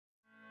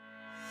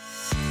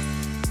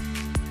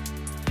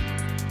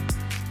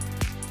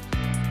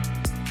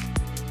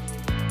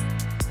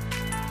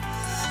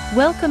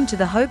Welcome to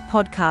the Hope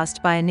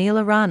Podcast by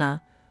Anil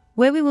Arana,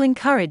 where we will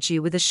encourage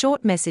you with a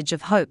short message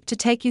of hope to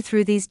take you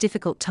through these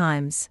difficult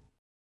times.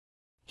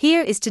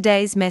 Here is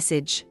today's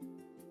message.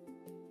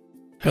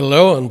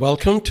 Hello and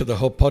welcome to the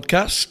Hope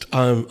Podcast.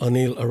 I'm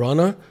Anil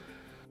Arana.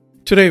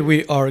 Today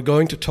we are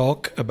going to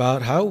talk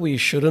about how we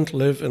shouldn't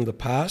live in the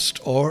past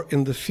or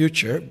in the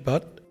future,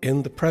 but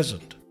in the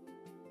present.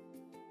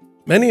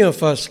 Many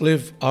of us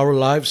live our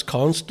lives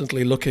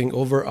constantly looking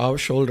over our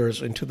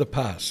shoulders into the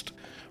past,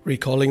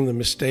 recalling the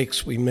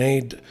mistakes we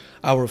made,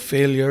 our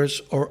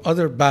failures, or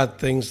other bad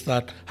things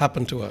that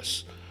happened to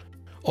us.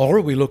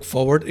 Or we look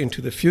forward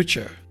into the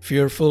future,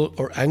 fearful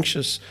or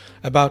anxious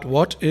about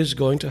what is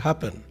going to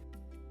happen.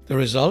 The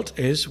result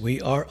is we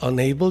are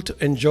unable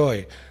to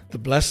enjoy the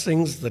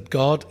blessings that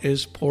God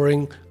is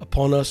pouring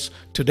upon us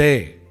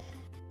today.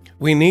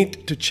 We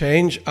need to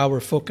change our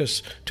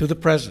focus to the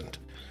present.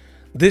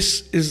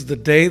 This is the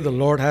day the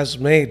Lord has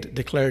made,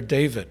 declared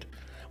David.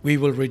 We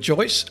will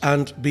rejoice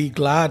and be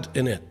glad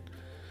in it.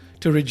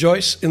 To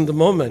rejoice in the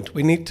moment,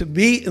 we need to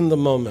be in the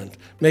moment,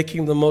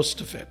 making the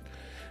most of it.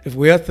 If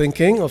we are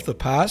thinking of the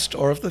past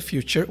or of the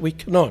future, we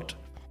cannot.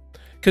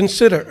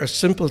 Consider a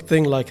simple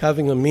thing like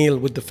having a meal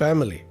with the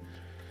family.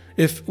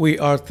 If we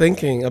are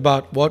thinking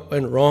about what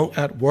went wrong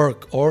at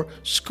work or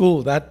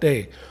school that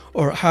day,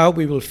 or how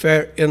we will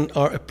fare in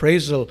our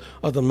appraisal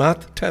or the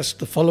math test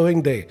the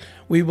following day,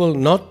 we will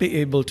not be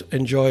able to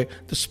enjoy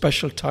the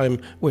special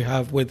time we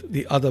have with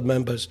the other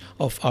members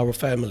of our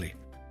family.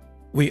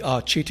 We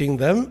are cheating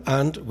them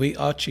and we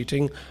are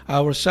cheating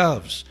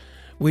ourselves.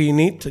 We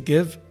need to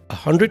give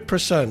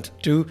 100%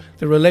 to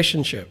the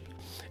relationship.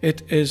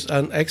 It is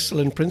an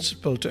excellent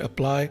principle to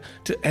apply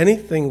to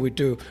anything we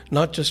do,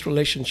 not just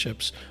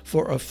relationships,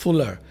 for a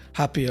fuller,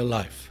 happier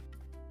life.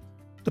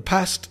 The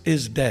past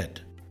is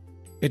dead.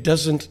 It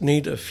doesn't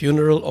need a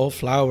funeral or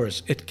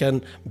flowers. It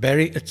can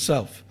bury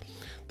itself.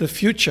 The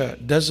future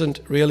doesn't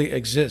really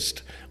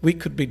exist. We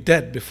could be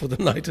dead before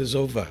the night is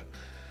over.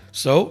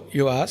 So,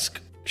 you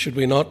ask, should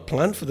we not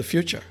plan for the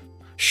future?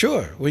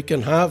 Sure, we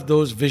can have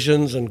those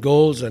visions and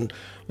goals and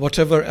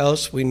whatever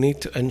else we need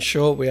to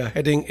ensure we are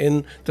heading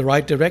in the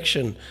right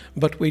direction,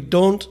 but we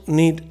don't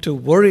need to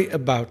worry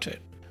about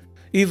it.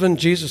 Even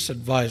Jesus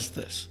advised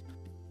this.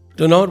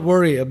 Do not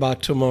worry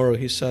about tomorrow,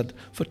 he said,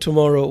 for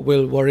tomorrow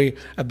will worry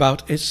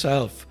about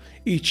itself.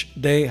 Each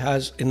day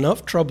has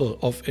enough trouble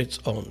of its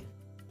own.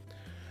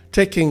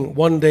 Taking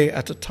one day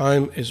at a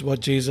time is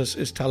what Jesus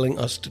is telling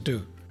us to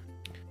do.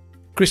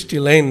 Christy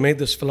Lane made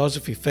this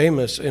philosophy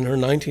famous in her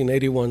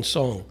 1981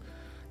 song.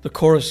 The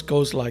chorus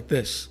goes like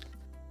this: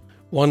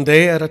 "One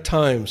day at a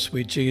time,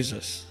 sweet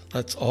Jesus,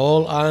 that's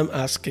all I'm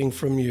asking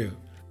from you.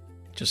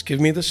 Just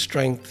give me the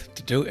strength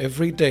to do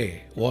every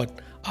day what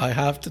I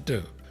have to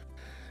do."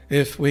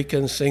 If we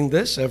can sing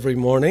this every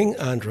morning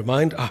and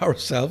remind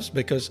ourselves,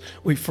 because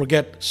we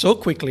forget so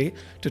quickly,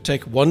 to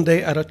take one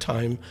day at a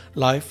time,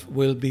 life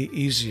will be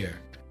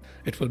easier.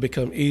 It will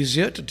become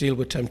easier to deal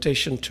with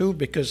temptation too,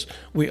 because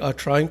we are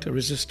trying to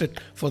resist it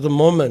for the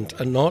moment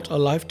and not a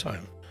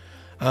lifetime.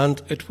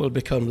 And it will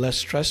become less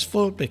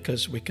stressful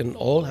because we can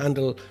all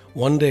handle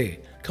one day,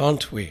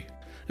 can't we?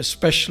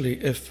 Especially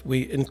if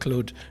we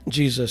include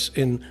Jesus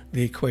in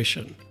the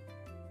equation.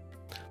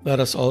 Let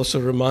us also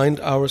remind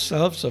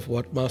ourselves of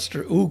what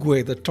Master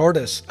Oogway the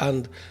tortoise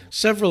and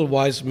several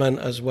wise men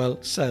as well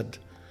said.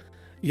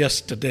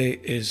 Yesterday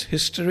is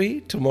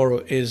history,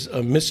 tomorrow is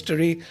a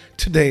mystery,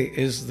 today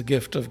is the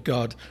gift of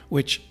God,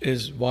 which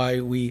is why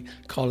we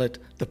call it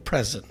the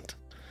present.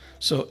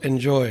 So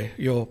enjoy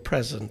your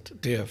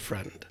present, dear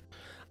friend,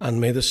 and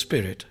may the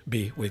Spirit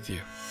be with you.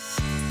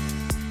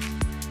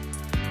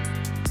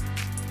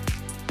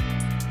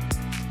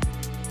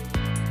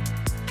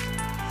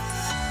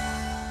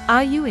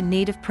 Are you in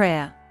need of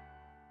prayer?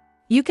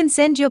 You can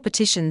send your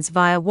petitions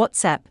via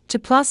WhatsApp to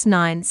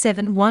 +9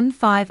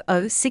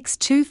 7150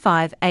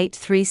 625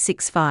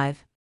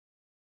 8365.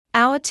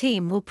 Our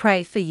team will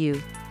pray for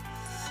you.